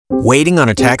Waiting on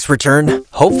a tax return?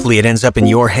 Hopefully it ends up in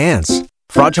your hands.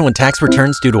 Fraudulent tax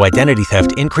returns due to identity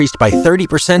theft increased by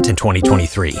 30% in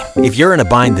 2023. If you're in a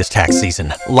bind this tax season,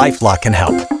 LifeLock can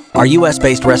help. Our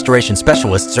U.S.-based restoration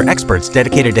specialists are experts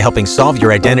dedicated to helping solve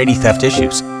your identity theft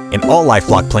issues. And all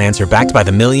LifeLock plans are backed by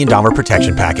the $1 Million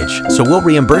Protection Package. So we'll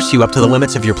reimburse you up to the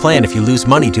limits of your plan if you lose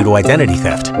money due to identity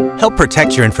theft. Help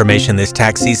protect your information this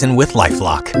tax season with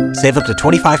LifeLock. Save up to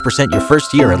 25% your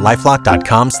first year at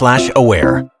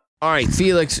LifeLock.com/aware. All right,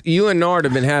 Felix, you and Nard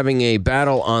have been having a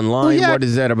battle online. Well, yeah. What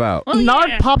is that about? Nard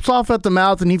pops off at the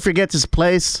mouth and he forgets his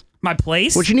place. My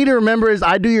place? What you need to remember is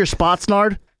I do your spots,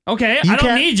 Nard. Okay, I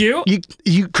don't need you.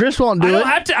 Chris won't do it.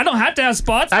 I don't have to have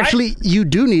spots. Actually, you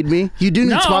do need me. You do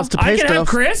need spots to pay stuff. I can have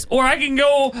Chris, or I can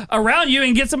go around you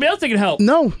and get somebody else that can help.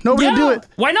 No, nobody will do it.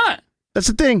 Why not? That's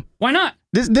the thing. Why not?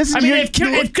 This is. I mean, if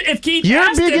Keith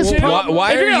asked it to,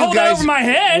 why if you're gonna hold it over my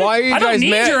head, I don't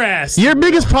need your ass. Your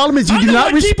biggest problem is you do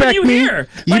not respect me.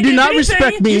 You do not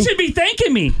respect me. You should be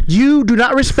thanking me. You do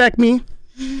not respect me.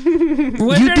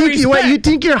 You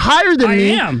think you're higher than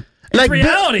me. I am. It's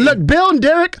reality. Look, Bill and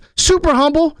Derek, super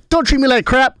humble. Don't treat me like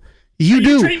crap. You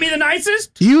do. You treat me the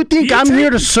nicest? You think I'm here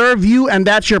to serve you, and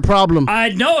that's your problem. I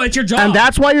know, it's your job. And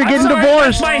that's why you're getting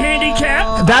divorced. That's my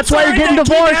handicap. That's why you're getting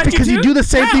divorced, because you do the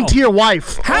same thing to your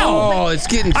wife. How? Oh, it's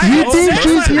getting... You think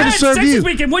she's here to serve you.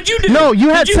 What'd you do? No, you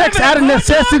had sex out of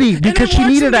necessity because she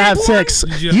needed to have sex.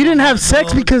 You didn't have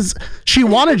sex because she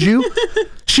wanted you.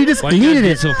 She just needed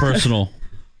it. So personal.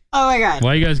 Oh my God!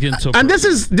 Why are you guys getting so? And this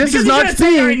is Nard's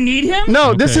thing. I need him.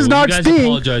 No, this is Nard's thing. You guys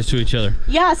apologize to each other.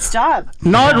 Yeah, stop.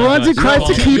 Nard runs and cries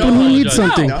to keep when he needs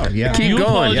something. Keep going.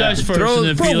 Apologize first, and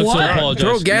then Felix will apologize.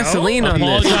 Throw gasoline on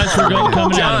this. Apologize for coming at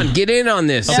him. John, get in on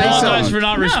this. Apologize for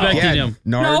not respecting him.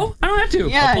 No, I don't have to.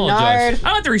 Yeah, Nard. I don't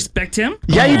have to respect him.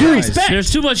 Yeah, you do.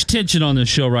 There's too much tension on this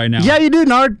show right now. Yeah, you do,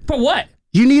 Nard. For what?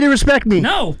 You need to respect me.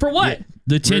 No, for what?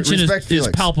 The tension is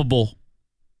palpable.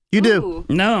 You do. Ooh.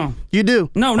 No. You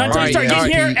do. No, not until you start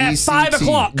getting here at 5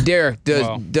 o'clock. Derek,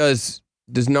 does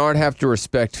Nard have to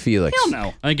respect Felix? Hell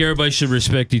no. I think everybody should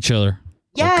respect each other.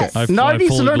 Yes. Okay. Nard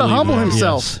needs to learn to humble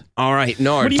himself. Yes. All right,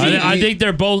 Nard. What do you mean? I think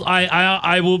they're both.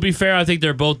 I will be fair. I think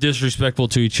they're both disrespectful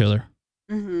to each other.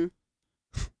 Mm-hmm.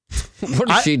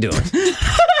 What is she doing?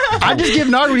 I just give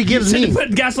Nard what he gives me.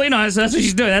 Put gasoline on it, so that's what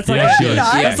she's doing. That's like,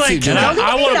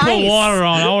 I want to put water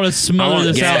on. I want to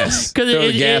smother this out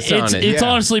because it's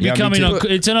honestly becoming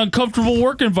it's an uncomfortable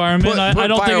work environment. I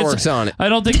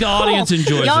don't think the audience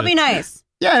enjoys it. Y'all be nice.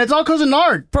 Yeah, and it's all because of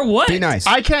Nard. For what? Be nice.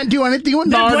 I can't do anything with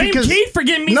Then Nard blame because Keith for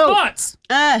giving me spots.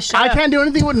 Shut I up. can't do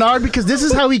anything with Nard because this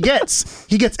is how he gets.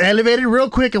 He gets elevated real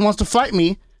quick and wants to fight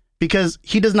me because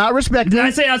he does not respect me. Did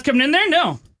I say I was coming in there?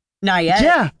 No. Not yet.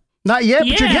 Yeah. Not yet, but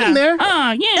you're getting there.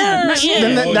 Not yet.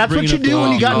 Then that's what you do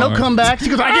when you got no comebacks.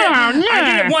 You go, I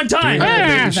did it one time.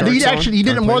 You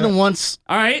did it more than once.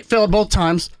 All right. Failed both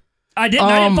times. I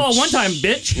didn't fall one time,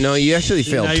 bitch. No, you actually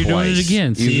failed twice. Now you're doing it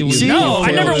again. No,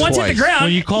 I never once hit the ground.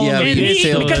 When you call him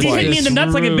because he hit me in the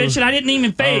nuts like a bitch and I didn't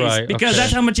even phase because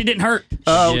that's how much he didn't hurt.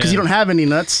 Oh, because you don't have any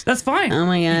nuts. That's fine. Oh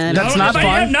my God. That's not fine. If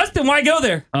I have nuts, then why go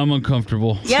there? I'm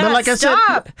uncomfortable. Yeah, but like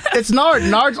stop. I said, it's Nard.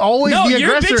 Nard's always the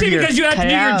aggressor you're bitching here. because you have to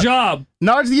do your job.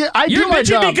 Nard's I do my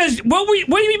job. You're bitching because what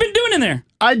have you been doing in there?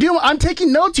 I'm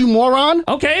taking notes, you moron.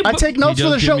 Okay. I take notes for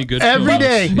the show every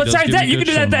day. Besides that, you can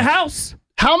do that at the house.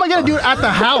 How am I going to do it at the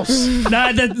house?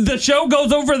 The show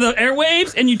goes over the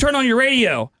airwaves and you turn on your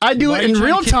radio. I do it in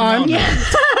real time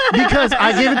because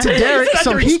I give it to Derek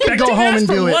so he can go home and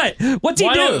do it. What? What's he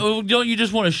do? Don't you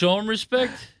just want to show him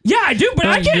respect? Yeah, I do, but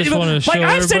I can't. Like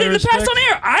I've said in the past respect? on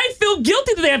air, I feel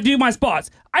guilty that they have to do my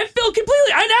spots. I feel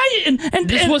completely. And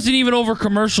this wasn't even over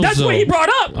commercials. That's what he brought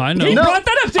up. I know. He brought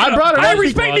that up. I brought it up. I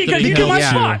respect me because you do my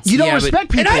spots. You don't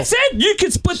respect people. And I said you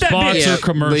could split that bitch. Spots or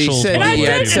commercials. But you said you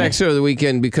had sex over the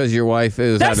weekend because your wife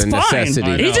was out of necessity.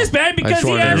 Fine. He's just mad because he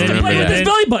has to play with his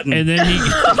belly button. And then he.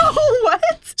 What?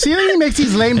 See, then he makes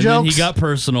these lame jokes. And then he got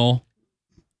personal.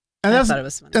 And I thought it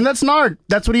was funny. And that's Nard.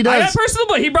 That's what he does. I got personal,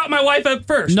 but he brought my wife up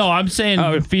first. No, I'm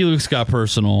saying Felix got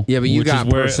personal. Yeah, but you got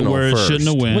personal where first. it shouldn't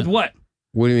have went. With what?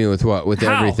 What do you mean with what? With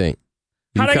everything.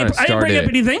 I didn't bring up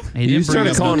anything. You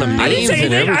started calling them names. I didn't say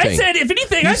and anything. everything. I said, if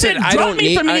anything, You I said, I drop don't me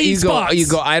need, from any spots. You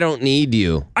go, I don't need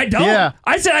you. I don't. Yeah.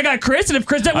 I said I got Chris, and if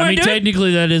Chris doesn't want to do it.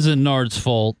 Technically, that isn't Nard's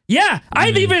fault. Yeah.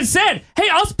 I've even said, hey,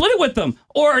 I'll split it with them,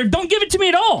 or don't give it to me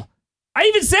at all. I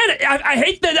even said, I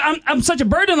hate that I'm such a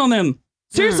burden on them.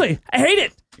 Seriously, I hate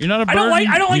it. You're not a burden.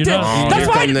 I don't like to. That's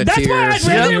why I'd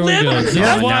rather live.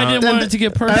 That's why I didn't want it to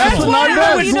get personal. That's what Nard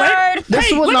does.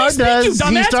 This is what Nard does.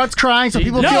 He starts crying so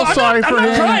people feel sorry for him. I'm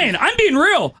not crying. I'm being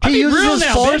real. I'm he being real uses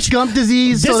now, Forrest Gump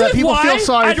disease so that people feel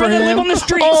sorry for him. I'd rather live on the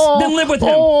streets than live with him.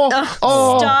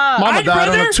 Stop. Mama I'd died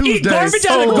on a rather Tuesday. eat garbage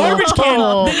out of a garbage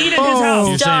can than eat at his house.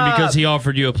 You're saying because he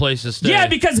offered you a place to stay? Yeah,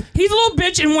 because he's a little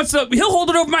bitch and he'll hold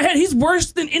it over my head. He's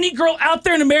worse than any girl out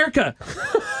there in America.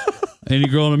 Any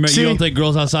girl in America? You don't think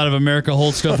girls outside of America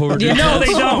hold stuff over? No, they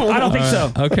don't. I don't think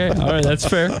so. Okay, all right, that's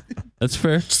fair. That's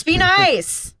fair. Just be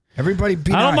nice. Everybody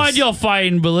be nice. I don't mind y'all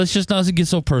fighting, but let's just not get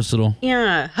so personal.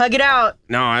 Yeah, hug it out.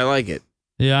 No, I like it.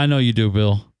 Yeah, I know you do,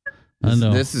 Bill. I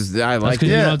know. I like it. Because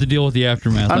you don't have to deal with the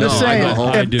aftermath. I'm just saying,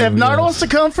 if Nard wants to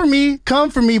come for me,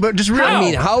 but just really. I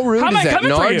mean, how rude is that?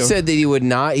 Nard said that he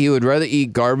would rather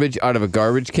eat garbage out of a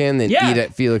garbage can than eat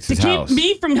at Felix's house. To keep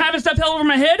me from having stuff held over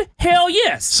my head? Hell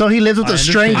yes. So he lives with a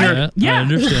stranger. I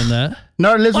understand that.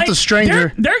 Nard lives with a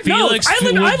stranger. Felix,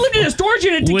 I lived in a storage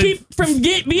unit to keep from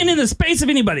being in the space of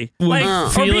anybody.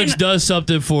 Felix does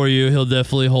something for you, he'll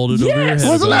definitely hold it over your head. When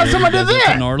was the last time I did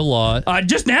that? Nard a lot.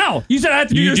 Just now. You said I have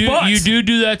to do your spots. You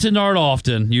do that to Nard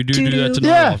often. You do that to Nard often.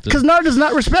 Yeah, because Nard does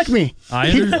not respect me.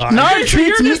 Nard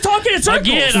treats me. You're just talking in circles.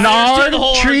 Again, Nard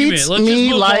treats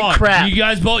me like crap. You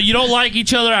guys both, you don't like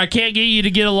each other. I can't get you to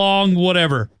get along.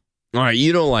 Whatever. All right,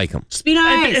 you don't like him. Just be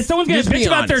nice. If someone's going to bitch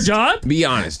about their job, be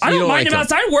honest. I don't mind him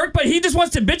outside work, but he just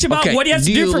wants to bitch about what he has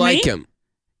to do for me. Do you like him?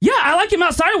 Yeah, I like him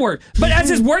outside of work. But as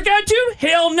his work attitude,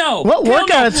 hell no. What work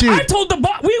attitude? I told the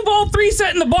boss, we all three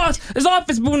sat in the boss's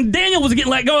office when Daniel was getting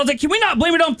let go. I was like, can we not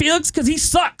blame it on Felix? Because he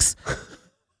sucks.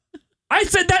 I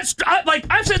said that,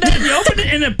 I've said that in the open,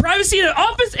 in the privacy of the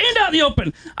office and out in the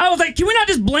open. I was like, can we not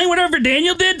just blame whatever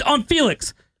Daniel did on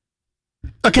Felix?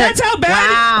 Okay. That's how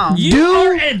bad you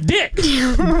are a dick.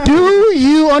 Do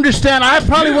you understand? I have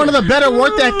probably one of the better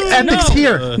work ethics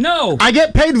here. No. I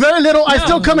get paid very little. I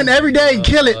still come in every day and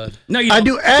kill it. No, you I don't.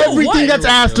 do everything that's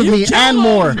asked of me and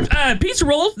more. Pizza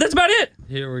rolls. That's about it.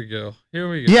 Here we go.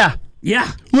 Yeah.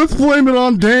 Yeah. Let's blame it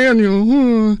on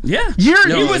Daniel. Yeah. He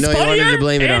wanted to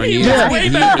blame it on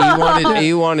you.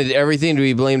 He wanted everything to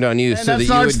be blamed on you so that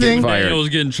you would get fired. Daniel was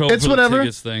getting in trouble it's for whatever.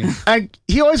 the tickets thing.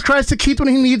 He always cries to Keith when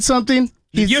he needs something.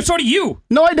 You're sort of you.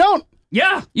 No, I don't.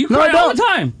 Yeah, you cry all the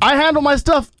time. I handle my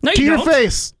stuff to your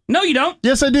face. No, you don't.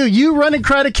 Yes, I do. You run and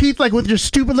cry to Keith like with your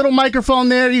stupid little microphone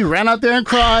there. You ran out there and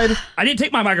cried. I didn't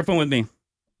take my microphone with me.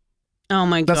 Oh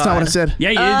my God. That's not what I said. Yeah,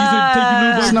 you said take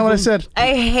your That's not what I said. I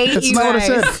hate That's you not guys.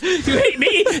 what I said. You hate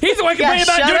me? He's the one complaining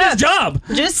about doing his job.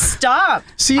 Just stop.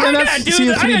 See, I and gotta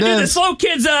do the slow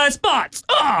kids spots.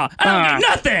 I don't get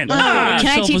nothing.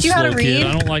 Can I teach you how to read?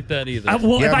 I don't like that either.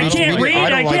 Well, if I can't read,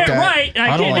 I can't write,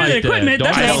 I can't do the equipment,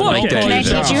 that's a slow kid. Can I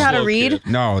teach you how to read?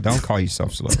 No, don't call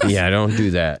yourself slow. Yeah, don't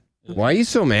do that. Why are you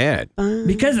so mad?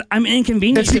 Because I'm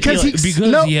inconvenienced. It's because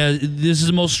this is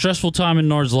the most stressful time in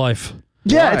Nard's life.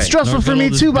 Yeah, it's stressful for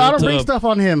me too, but I don't bring stuff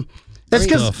on him. It's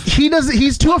because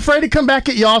he's too afraid to come back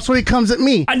at y'all, so he comes at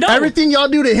me. I know. Everything y'all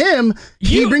do to him,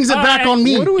 he brings it back on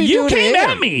me. What do we do to him?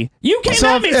 At me. You came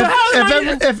at me. So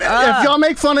if y'all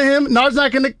make fun of him, Nard's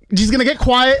not gonna. He's gonna get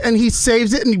quiet, and he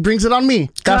saves it, and he brings it on me.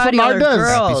 That's what Nard does.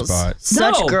 Girls.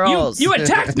 Such girls. You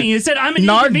attacked me and said I'm an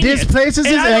Nard inconvenience. displaces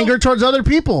his anger towards other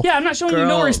people. Yeah, I'm not showing you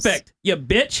no respect, you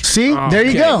bitch. See, there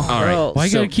you go. All right. Why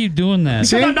you gotta keep doing that?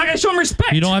 Because I'm not gonna show him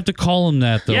respect. You don't have to call him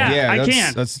that though. Yeah, I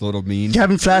can't. That's a little mean. You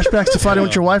having flashbacks to fighting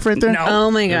with your wife right there? No.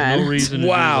 Oh my God. No reason.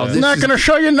 Wow. I'm not gonna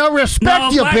show you no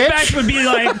respect, you bitch. Flashbacks would be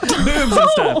like boobs and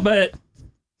stuff, but.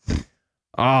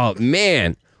 Oh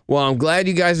man. Well, I'm glad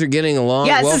you guys are getting along.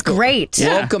 Yeah, this is great.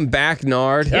 Welcome back,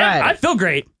 Nard. Yeah, I feel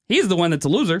great. He's the one that's a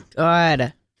loser.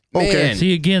 Good. Okay.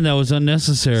 See, again, that was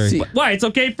unnecessary. Why? It's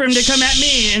okay for him to come at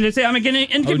me and to say I'm an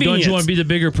inconvenience. Don't you want to be the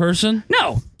bigger person?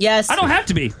 No. Yes. I don't have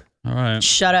to be. All right.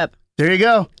 Shut up. There you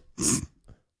go.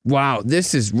 Wow,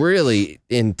 this is really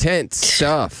intense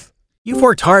stuff. You've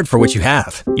worked hard for what you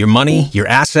have. Your money, your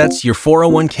assets, your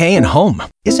 401k, and home.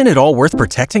 Isn't it all worth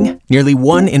protecting? Nearly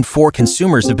 1 in 4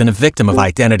 consumers have been a victim of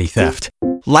identity theft.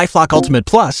 LifeLock Ultimate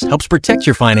Plus helps protect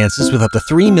your finances with up to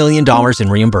 $3 million in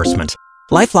reimbursement.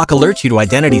 LifeLock alerts you to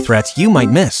identity threats you might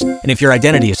miss. And if your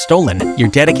identity is stolen, your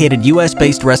dedicated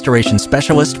U.S.-based restoration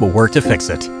specialist will work to fix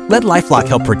it. Let LifeLock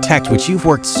help protect what you've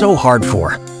worked so hard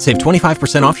for. Save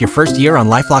 25% off your first year on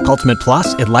LifeLock Ultimate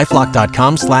Plus at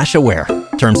LifeLock.com/aware.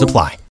 Terms apply.